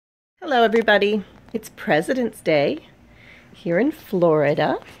Hello everybody, it's President's Day here in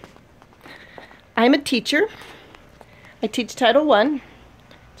Florida. I'm a teacher. I teach Title I.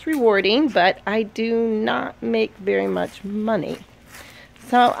 It's rewarding, but I do not make very much money.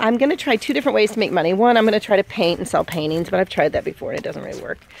 So I'm going to try two different ways to make money. One, I'm going to try to paint and sell paintings, but I've tried that before and it doesn't really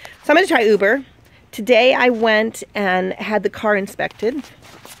work. So I'm going to try Uber. Today I went and had the car inspected.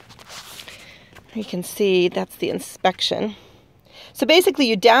 You can see that's the inspection. So basically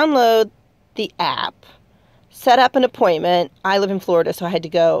you download the app, set up an appointment. I live in Florida, so I had to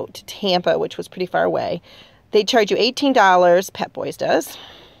go to Tampa, which was pretty far away. They charge you $18, Pet Boys does,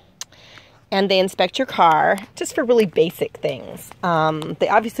 and they inspect your car just for really basic things. They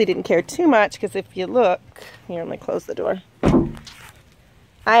obviously didn't care too much because if you look, here, let me close the door.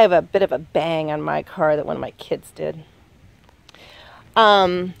 I have a bit of a bang on my car that one of my kids did.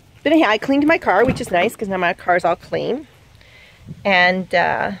 But anyhow, I cleaned my car, which is nice because now my car's all clean. And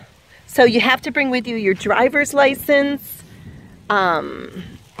so you have to bring with you your driver's license. To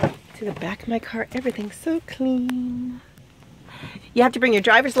the back of my car, everything's so clean. You have to bring your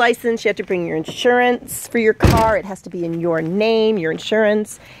driver's license. You have to bring your insurance for your car. It has to be in your name, your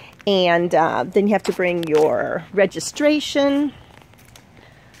insurance. And then you have to bring your registration.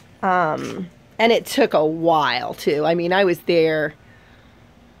 And it took a while too. I mean, I was there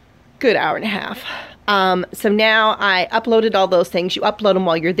good hour and a half. So now I uploaded all those things. You upload them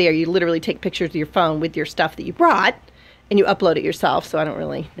while you're there. You literally take pictures of your phone with your stuff that you brought and you upload it yourself. So I don't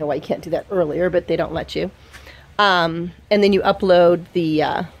really know why you can't do that earlier, but they don't let you. And then you upload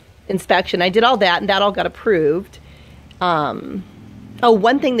the inspection. I did all that and that all got approved. Oh,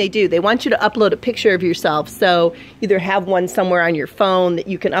 one thing they do, they want you to upload a picture of yourself. So either have one somewhere on your phone that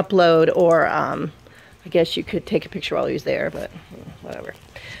you can upload or I guess you could take a picture while he was there, but whatever.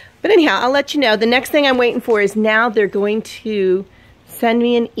 But anyhow, I'll let you know. The next thing I'm waiting for is now they're going to send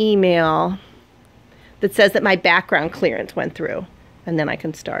me an email that says that my background clearance went through, and then I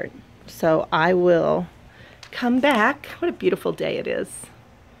can start. So I will come back. What a beautiful day it is.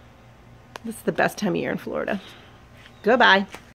 This is the best time of year in Florida. Goodbye.